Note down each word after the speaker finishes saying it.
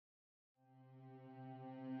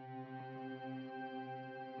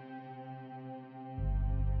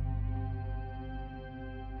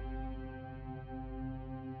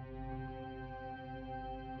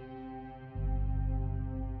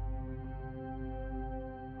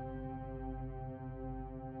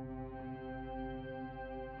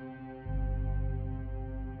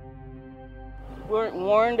weren't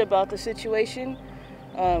warned about the situation,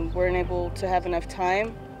 weren't able to have enough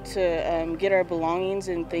time to get our belongings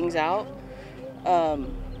and things out.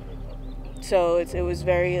 So it was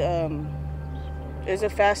very, it was a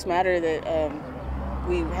fast matter that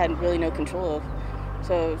we had really no control of.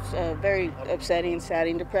 So it's very upsetting, sad,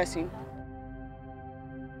 and depressing.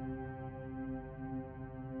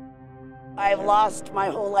 I've lost my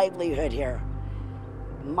whole livelihood here.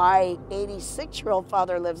 My 86-year-old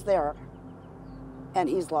father lives there, and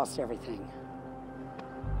he's lost everything.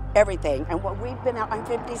 Everything. And what we've been out, I'm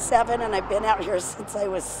 57, and I've been out here since I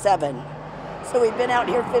was 7. So we've been out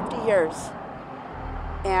here 50 years.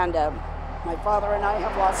 And my father and I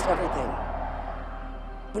have lost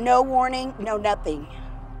everything. No warning, no nothing.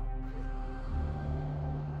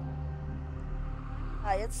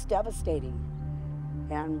 It's devastating.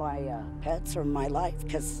 And my pets are my life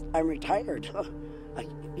because I'm retired.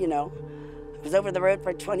 You know, I was over the road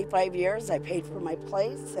for 25 years. I paid for my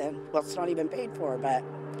place, and well, it's not even paid for, but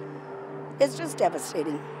it's just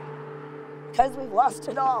devastating because we've lost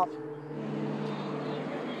it all.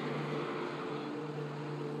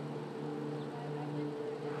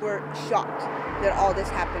 We're shocked that all this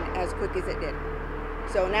happened as quick as it did.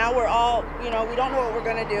 So now we're all, you know, we don't know what we're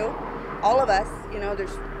gonna do. All of us, you know,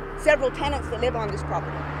 there's several tenants that live on this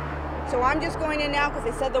property. So I'm just going in now because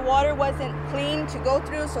they said the water wasn't clean to go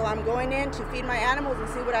through, so I'm going in to feed my animals and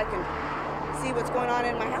see what I can see what's going on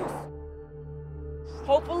in my house.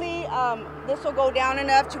 Hopefully this will go down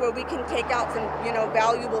enough to where we can take out some, you know,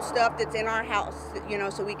 valuable stuff that's in our house, you know,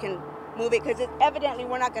 so we can move it, because evidently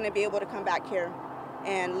we're not going to be able to come back here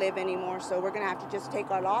and live anymore. So we're going to have to just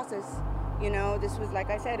take our losses. You know, this was, like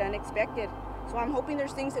I said, unexpected. So I'm hoping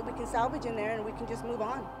there's things that we can salvage in there and we can just move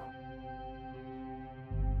on.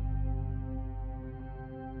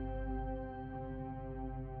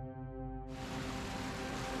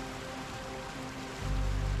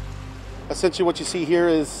 Essentially what you see here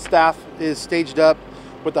is staff is staged up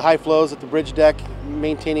with the high flows at the bridge deck,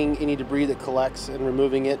 maintaining any debris that collects and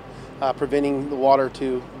removing it, preventing the water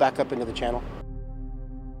to back up into the channel.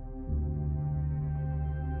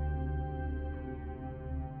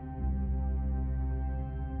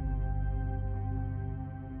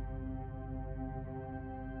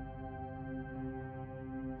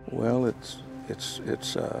 Well, it's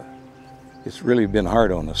really been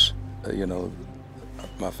hard on us, you know,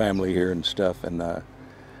 my family here and stuff, and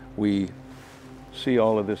we see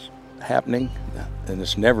all of this happening, and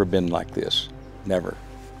it's never been like this, never,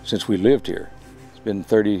 since we lived here. It's been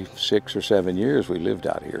 36 or 7 years we lived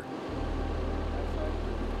out here.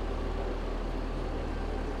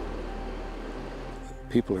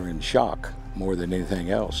 People are in shock more than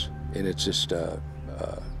anything else, and it's just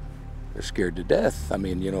they're scared to death. I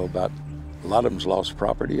mean, you know, about a lot of them's lost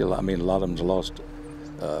property. I mean, a lot of them's lost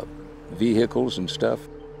vehicles and stuff.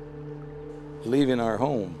 Leaving our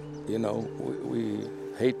home, you know, we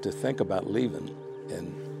hate to think about leaving,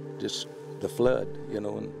 and just the flood, you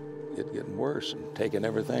know, and it getting worse and taking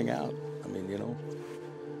everything out. I mean, you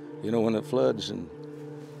know when it floods and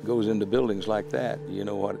goes into buildings like that, you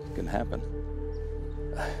know what can happen.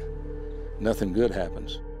 Nothing good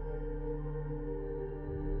happens.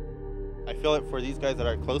 I feel it for these guys that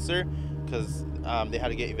are closer because they had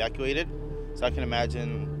to get evacuated. So I can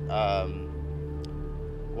imagine,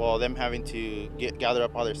 well, them having to gather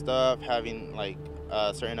up all their stuff, having like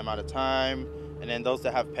a certain amount of time, and then those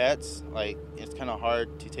that have pets, like it's kind of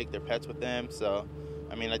hard to take their pets with them. So,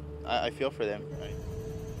 I mean, I feel for them. Right?